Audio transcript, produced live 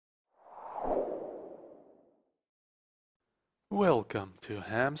Welcome to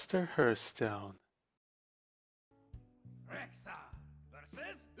Hamster Hearthstone. Rexa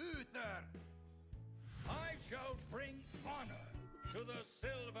versus Uther. I shall bring honor to the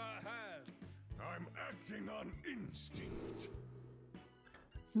Silver Hand. I'm acting on instinct.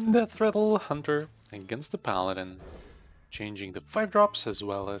 Deathrattle Hunter against the Paladin, changing the 5-drops as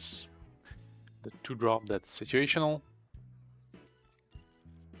well as the 2-drop that's situational.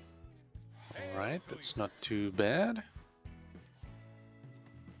 Alright, that's not too bad.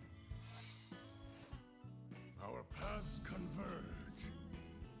 Our paths converge.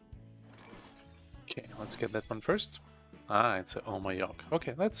 Okay, let's get that one first. Ah, it's a Omayok.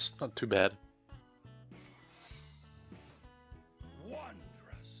 Okay, that's not too bad.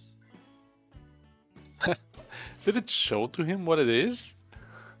 Wondrous. Did it show to him what it is?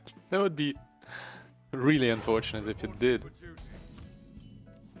 That would be really unfortunate if it did.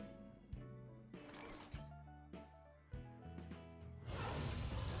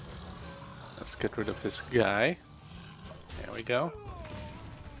 Let's get rid of this guy. There we go.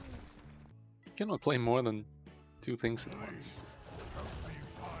 You cannot play more than 2 things at once.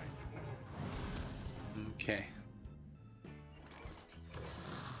 Okay.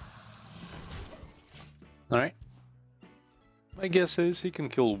 Alright. My guess is he can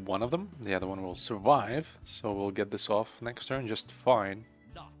kill one of them, the other one will survive, so we'll get this off next turn just fine.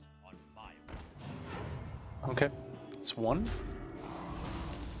 Okay, it's one.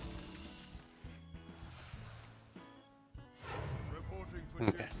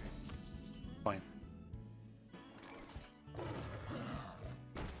 Okay, fine.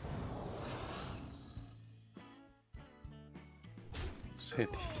 Let's hit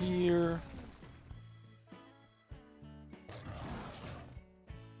here.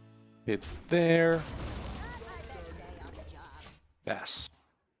 Hit there. Yes.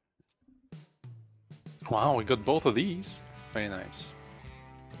 Wow, we got both of these. Very nice.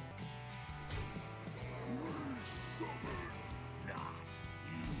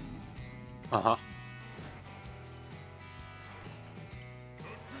 Uh-huh.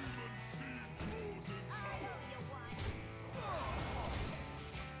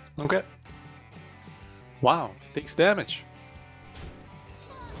 Okay. Wow, takes damage.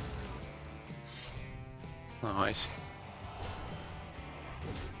 Oh, I see.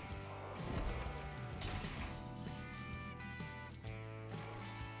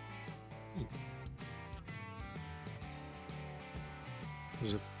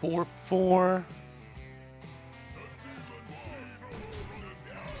 There's a 4/4.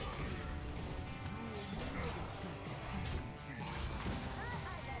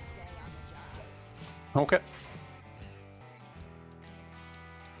 Okay.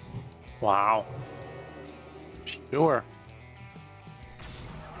 Wow. Sure.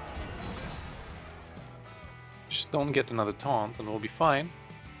 Just don't get another taunt and we'll be fine.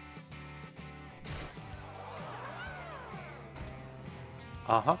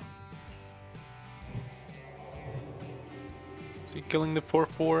 Uh-huh. Is he killing the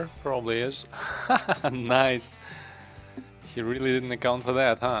 4/4? Probably is. Nice. He really didn't account for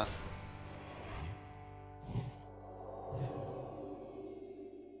that, huh?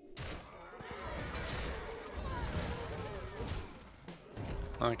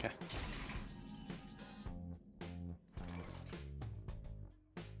 Okay.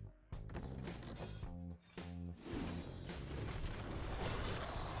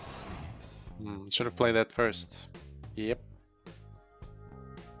 Should have played that first. Yep.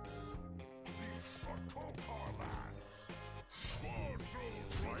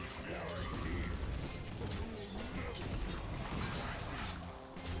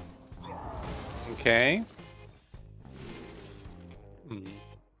 Okay.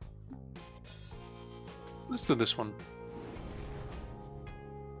 Let's do this one.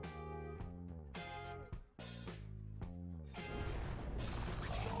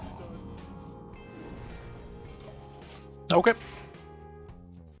 Okay.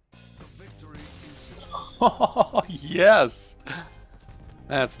 Oh, yes!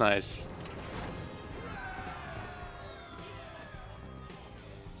 That's nice.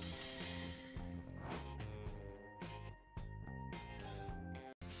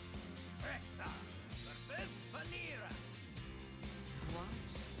 Rexa versus Valera.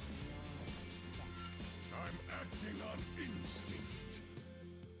 I'm acting on instinct.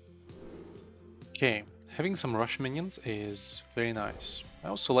 Okay, having some rush minions is very nice. I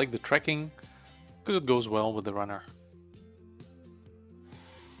also like the trekking because it goes well with the runner.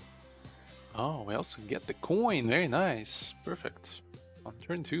 Oh, we also get the coin, very nice, perfect. On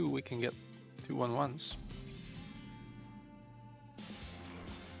turn 2 we can get 2 1/1s.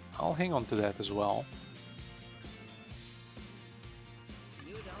 I'll hang on to that as well.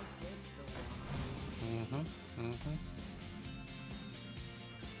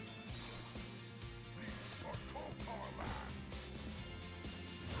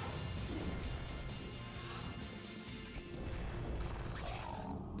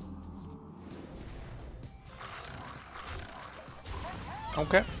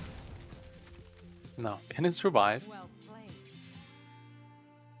 Okay. No, can it survive? Well played.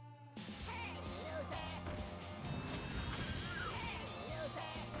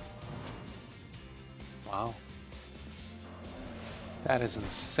 Wow. That is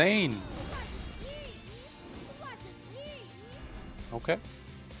insane. Okay.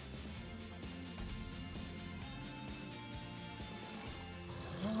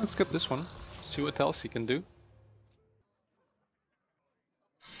 Well, let's get this one. See what else he can do.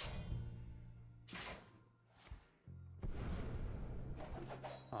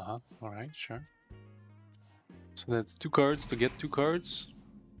 Alright, sure. So that's 2 cards to get 2 cards.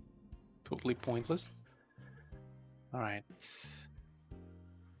 Totally pointless. Alright.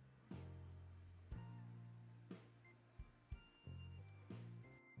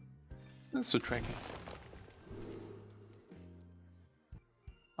 Let's do tracking.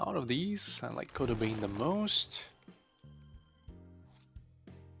 Out of these, I like Coda Bane the most.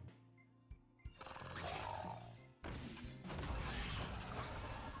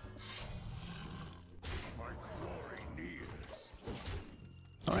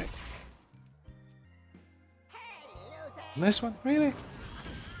 Alright. This one? Really?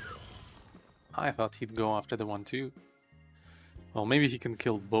 I thought he'd go after the one too. Well, maybe he can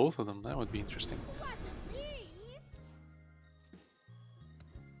kill both of them. That would be interesting.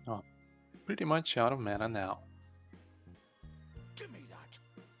 Oh, pretty much out of mana now. Give me that.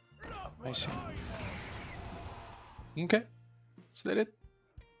 I see. Okay. Is that it?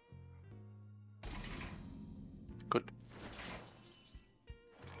 Good.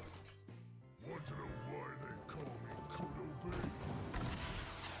 Want to know why they call me Kodo Bane?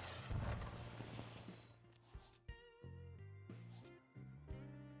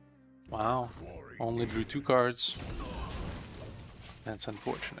 Wow. Only drew 2 cards. That's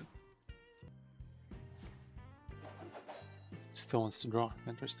unfortunate. Still wants to draw.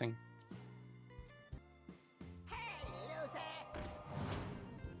 Interesting.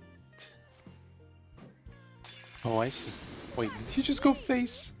 Oh, I see. Wait, did he just go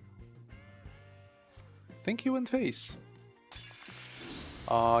face? I think he went face.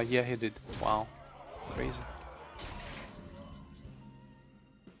 Yeah, he did. Wow. Crazy.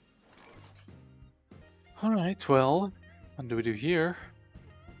 Alright, well, what do we do here?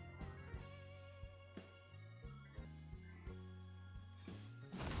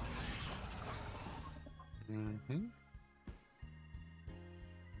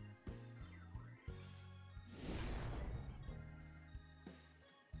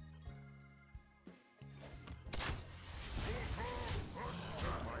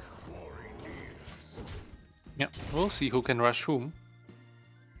 Yeah, we'll see who can rush whom.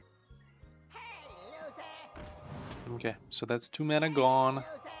 Okay, so that's 2 mana gone.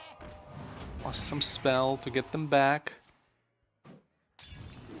 Lost some spell to get them back.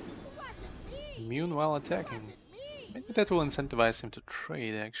 Immune while attacking. Maybe that will incentivize him to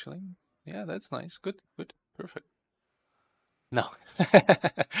trade, actually. Yeah, that's nice. Good, good, perfect. No,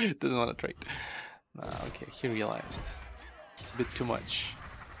 doesn't want to trade. Okay, he realized. It's a bit too much.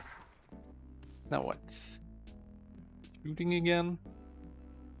 Now what? Shooting again?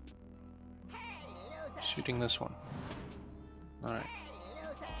 Shooting this one. Alright.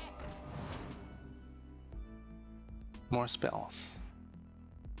 More spells.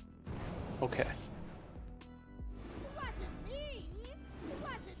 Okay.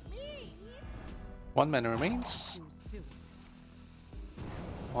 1 mana remains.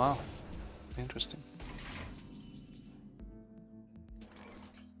 Wow. Interesting.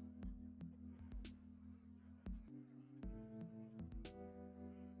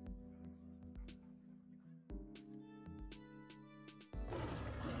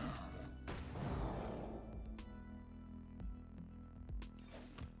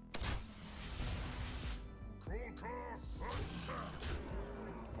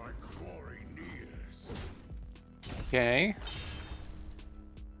 Okay.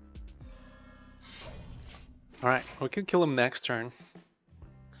 Alright, we can kill him next turn.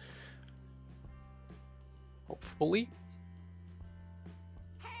 Hopefully.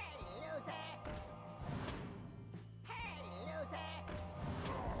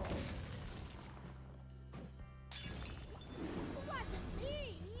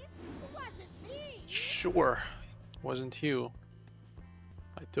 Sure. Wasn't you.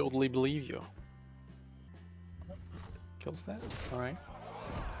 I totally believe you. Kills that? Alright.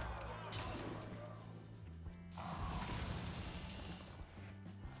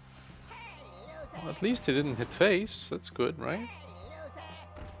 Well, at least he didn't hit face. That's good, right?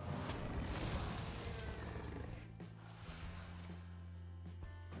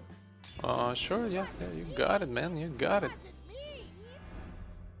 Sure, yeah, you got it, man, you got it.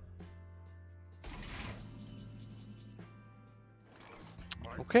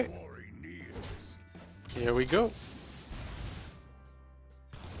 Okay, here we go.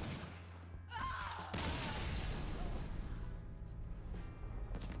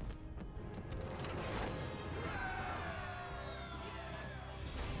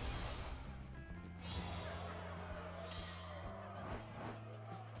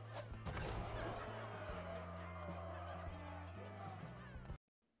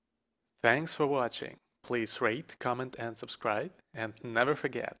 Thanks for watching. Please rate, comment, and subscribe. And never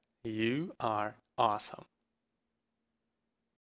forget, you are awesome.